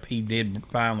bottled up. He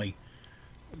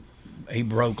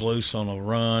broke loose on a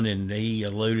run, and he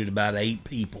eluded about 8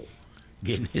 people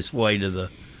getting his way to the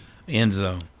end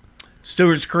zone.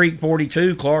 Stewart's Creek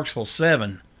 42, Clarksville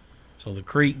 7. So the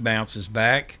Creek bounces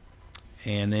back.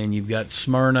 And then you've got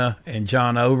Smyrna and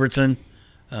John Overton.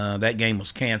 That game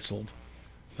was canceled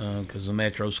because the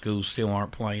Metro schools still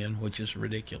aren't playing, which is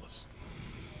ridiculous.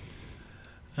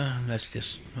 That's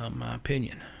just my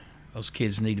opinion. Those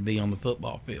kids need to be on the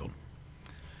football field.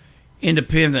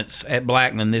 Independence at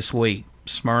Blackman this week.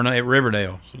 Smyrna at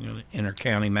Riverdale. So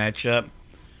inter-county matchup.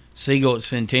 Siegel at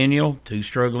Centennial. 2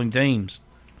 struggling teams.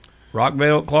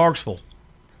 Rockville at Clarksville.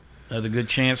 Another good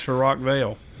chance for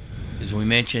Rockville. As we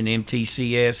mentioned,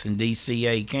 MTCS and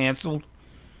DCA canceled.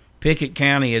 Pickett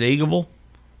County at Eagleville.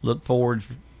 Look forward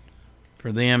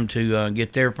for them to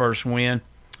get their first win.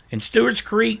 And Stewart's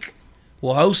Creek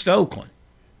will host Oakland.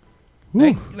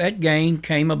 That game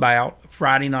came about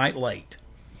Friday night late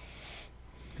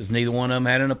because neither one of them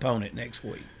had an opponent next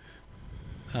week.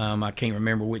 I can't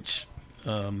remember which.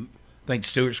 I think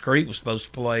Stewart's Creek was supposed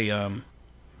to play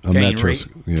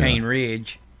Cane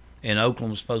Ridge, and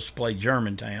Oakland was supposed to play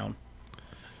Germantown.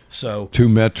 So 2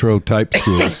 Metro type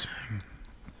schools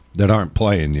that aren't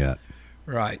playing yet.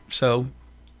 Right. So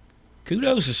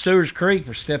kudos to Stewart's Creek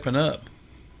for stepping up.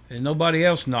 And nobody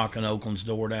else knocking Oakland's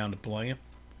door down to play them.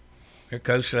 Their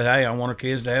coach said, hey, I want our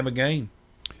kids to have a game.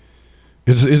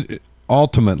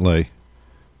 ultimately,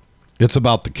 it's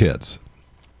about the kids.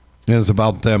 And it's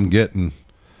about them getting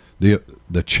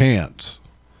the chance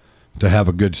to have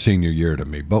a good senior year to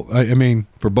me. But I mean,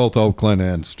 for both Oakland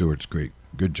and Stewart's Creek,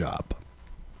 good job.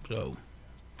 So,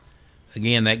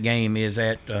 again, that game is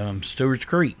at Stewart's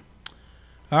Creek.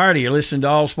 All righty, you're listening to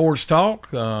All Sports Talk.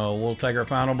 We'll take our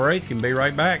final break and be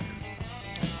right back.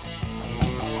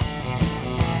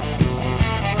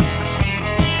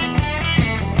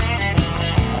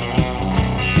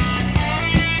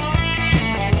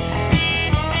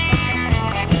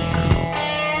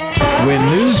 When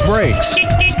news breaks,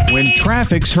 when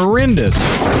traffic's horrendous,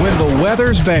 when the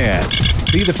weather's bad.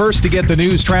 Be the first to get the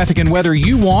news, traffic, and weather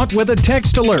you want with a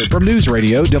text alert from News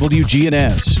Radio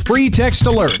WGNS. Free text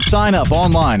alert. Sign up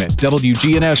online at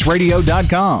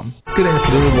WGNSradio.com. Good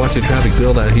afternoon. Watching traffic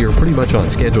build out here pretty much on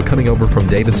schedule. Coming over from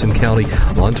Davidson County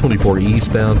on 24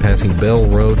 eastbound, passing Bell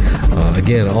Road.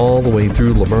 Again, all the way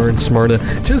through Laverne, Smyrna.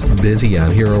 Just busy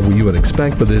out here, where you would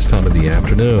expect for this time of the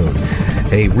afternoon.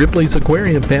 A Ripley's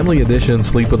Aquarium Family Edition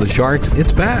Sleep with the Sharks.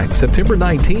 It's back September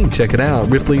 19th. Check it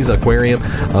out. Ripley's Aquarium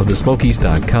of the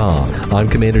Smokies.com. I'm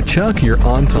Commander Chuck. You're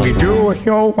on time. We do it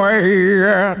your way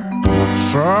at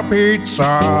Sir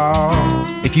Pizza.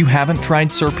 If you haven't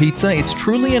tried Sir Pizza, it's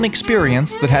truly an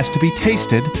experience that has to be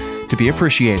tasted to be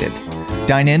appreciated.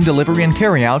 Dine-in, delivery, and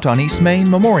carry-out on East Main,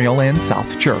 Memorial, and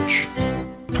South Church.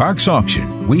 Parks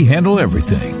Auction. We handle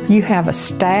everything. You have a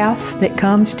staff that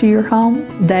comes to your home.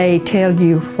 They tell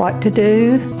you what to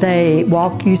do. They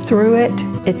walk you through it.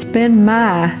 It's been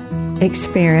my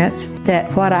experience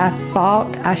that what I thought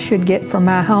I should get for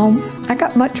my home, I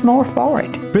got much more for it.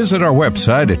 Visit our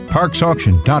website at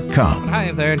parksauction.com.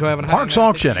 Hi there, do I have a Parks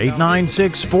Auction,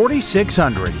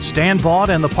 896-4600. Stan Vaught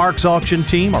and the Parks Auction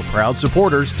team are proud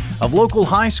supporters of local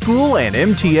high school and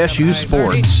MTSU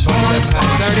sports.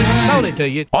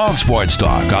 All Sports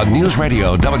Talk on News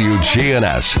Radio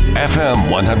WGNS, FM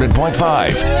 100.5,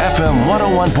 FM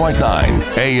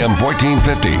 101.9, AM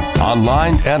 1450,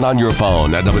 online and on your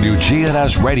phone at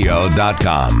WGNSradio.com.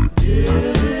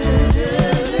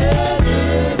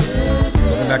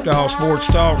 Welcome back to All Sports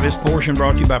Talk. This portion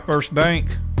brought to you by First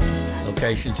Bank.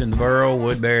 Locations in the borough,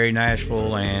 Woodbury,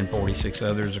 Nashville, and 46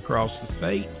 others across the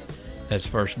state. That's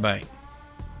First Bank.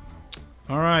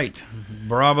 All right.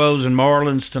 Bravos and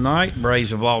Marlins tonight.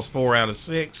 Braves have lost 4 out of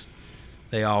 6.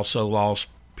 They also lost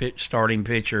starting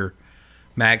pitcher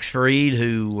Max Fried,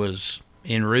 who was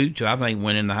en route to, I think,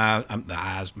 winning the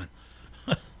Heisman.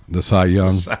 The Cy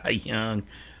Young. Cy Young.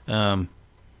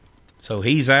 So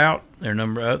he's out.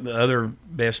 The other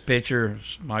best pitcher,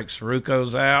 Mike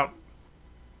Soroka's out.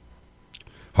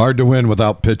 Hard to win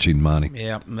without pitching, Monty.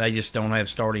 Yeah, they just don't have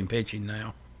starting pitching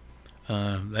now.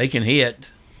 They can hit,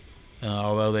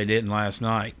 although they didn't last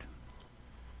night.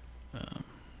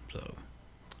 So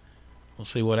we'll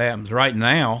see what happens. Right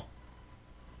now,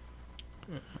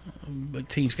 the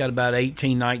team's got about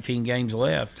 18, 19 games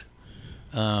left.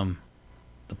 The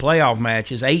playoff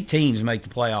matches, 8 teams make the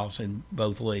playoffs in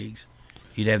both leagues.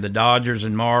 You'd have the Dodgers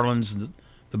and Marlins.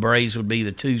 The Braves would be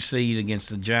the 2 seed against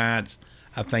the Giants.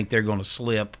 I think they're going to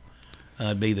slip.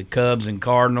 It'd be the Cubs and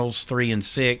Cardinals, 3 and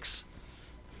 6.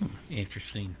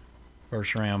 Interesting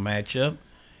first-round matchup.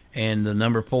 And the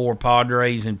number 4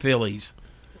 Padres and Phillies.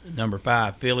 Number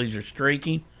 5 Phillies are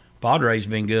streaking. Padres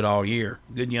been good all year.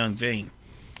 Good young team.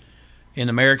 In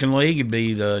the American League, it'd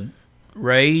be the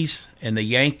Rays and the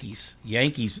Yankees.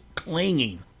 Yankees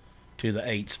clinging to the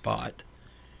 8th spot.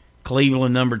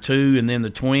 Cleveland number 2, and then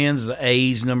the Twins, the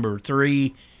A's number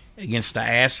 3 against the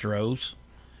Astros,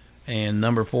 and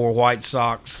number 4 White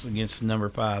Sox against the number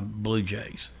 5 Blue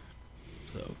Jays.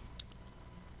 So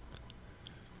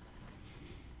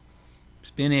it's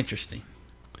been interesting.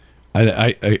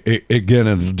 I again,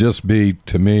 it'll just be,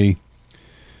 to me,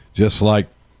 just like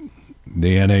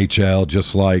the NHL,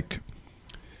 just like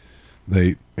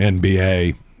the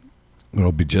NBA,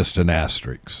 it'll be just an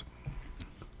asterisk.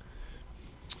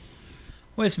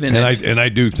 Well, it's been and I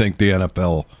do think the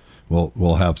NFL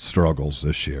will have struggles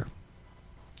this year.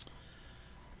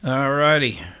 All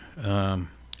righty.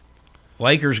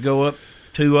 Lakers go up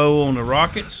 2-0 on the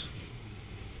Rockets.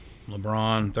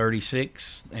 LeBron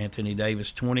 36, Anthony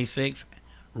Davis 26,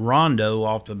 Rondo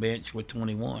off the bench with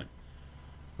 21.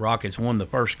 Rockets won the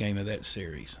first game of that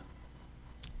series.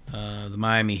 The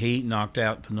Miami Heat knocked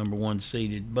out the number 1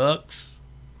 seeded Bucks.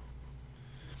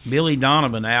 Billy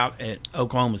Donovan out at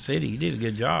Oklahoma City. He did a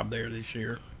good job there this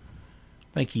year.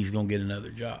 I think he's going to get another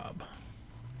job.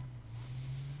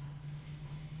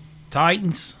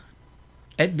 Titans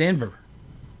at Denver.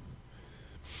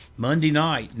 Monday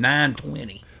night,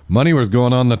 9:20. Money was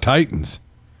going on the Titans.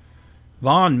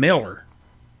 Von Miller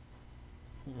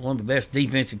one of the best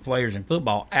defensive players in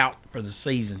football, out for the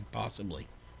season, possibly,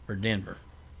 for Denver.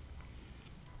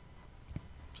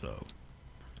 So,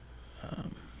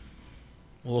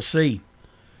 we'll see.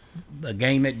 The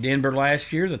game at Denver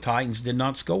last year, the Titans did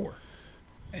not score,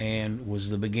 and was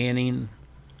the beginning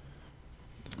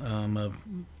of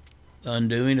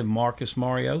undoing of Marcus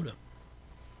Mariota.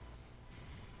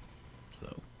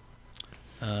 So,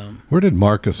 where did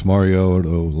Marcus Mariota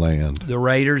land? The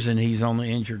Raiders, and he's on the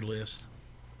injured list.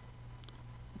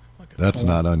 Like That's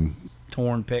not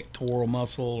torn pectoral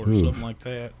muscle or Ooh. something like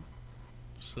that.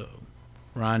 So,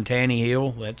 Ryan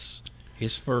Tannehill, that's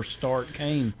his first start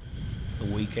came the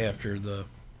week after the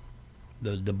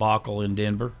debacle in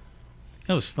Denver.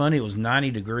 It was funny. It was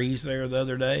 90 degrees there the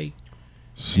other day.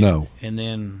 Snow. And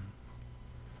then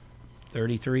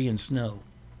 33 and snow.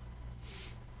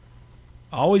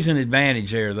 Always an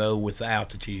advantage there, though, with the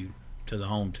altitude to the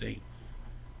home team.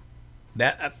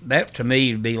 That to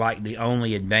me would be like the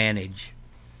only advantage,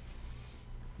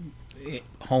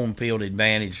 home field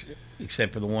advantage,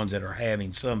 except for the ones that are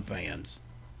having some fans.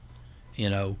 You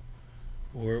know,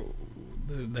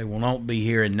 they will not be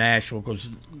here in Nashville because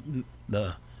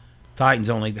the Titans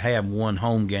only have one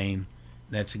home game.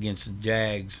 That's against the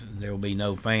Jags. There will be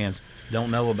no fans.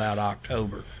 Don't know about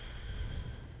October.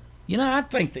 You know, I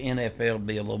think the NFL would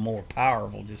be a little more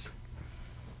powerful. Just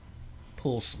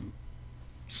pull some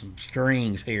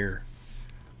strings here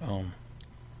on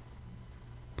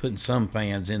putting some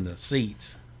fans in the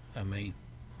seats. I mean,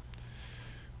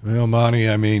 well, Monty,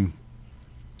 I mean,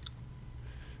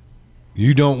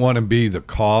 you don't want to be the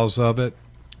cause of it.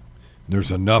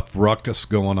 There's enough ruckus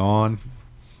going on.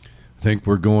 I think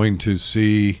we're going to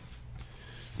see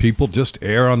people just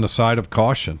err on the side of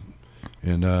caution.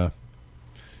 And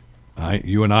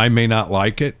you and I may not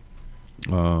like it.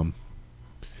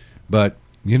 But,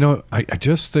 you know, I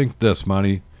just think this,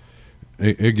 Monty,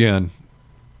 again,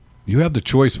 you have the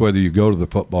choice whether you go to the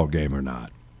football game or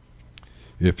not.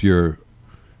 If you're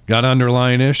got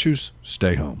underlying issues,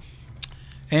 stay home.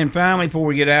 And finally, before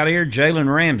we get out of here,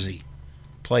 Jalen Ramsey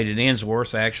played at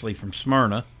Innsworth, actually from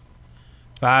Smyrna.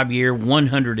 5-year,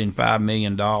 $105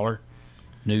 million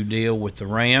new deal with the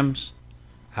Rams.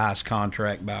 Highest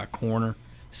contract by a corner.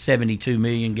 $72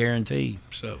 million guaranteed.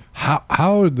 So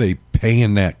how are they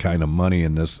paying that kind of money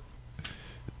in this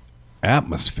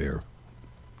atmosphere?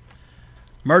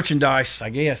 Merchandise, I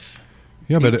guess.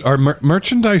 Yeah, but our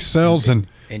merchandise sales and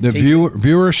the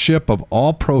viewership of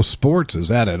all pro sports is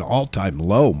at an all-time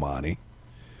low, Monty.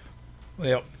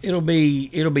 Well, it'll be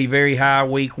very high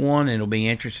week 1, and it'll be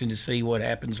interesting to see what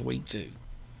happens week 2.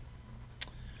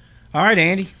 All right,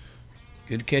 Andy.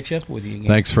 Good to catch up with you again.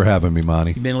 Thanks for having me,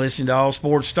 Monty. You've been listening to All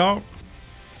Sports Talk.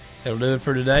 That'll do it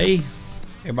for today.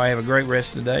 Everybody have a great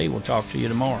rest of the day. We'll talk to you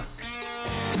tomorrow.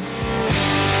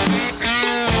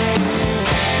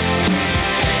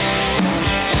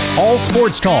 All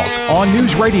Sports Talk on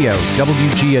News Radio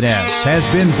WGNS has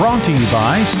been brought to you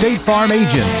by State Farm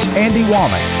agents Andy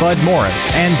Womack, Bud Morris,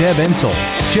 and Deb Insel.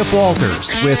 Chip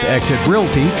Walters with Exit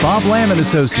Realty, Bob Lamb &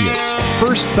 Associates.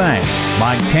 First Bank,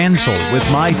 Mike Tansel with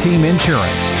My Team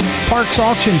Insurance. Parks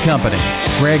Auction Company,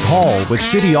 Greg Hall with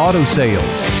City Auto Sales.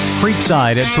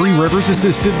 Creekside at Three Rivers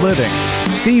Assisted Living.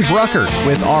 Steve Ruckert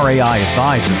with RAI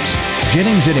Advisors.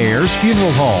 Jennings & Ayers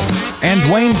Funeral Home.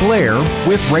 And Wayne Blair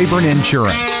with Rayburn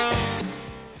Insurance.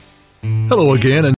 Hello again.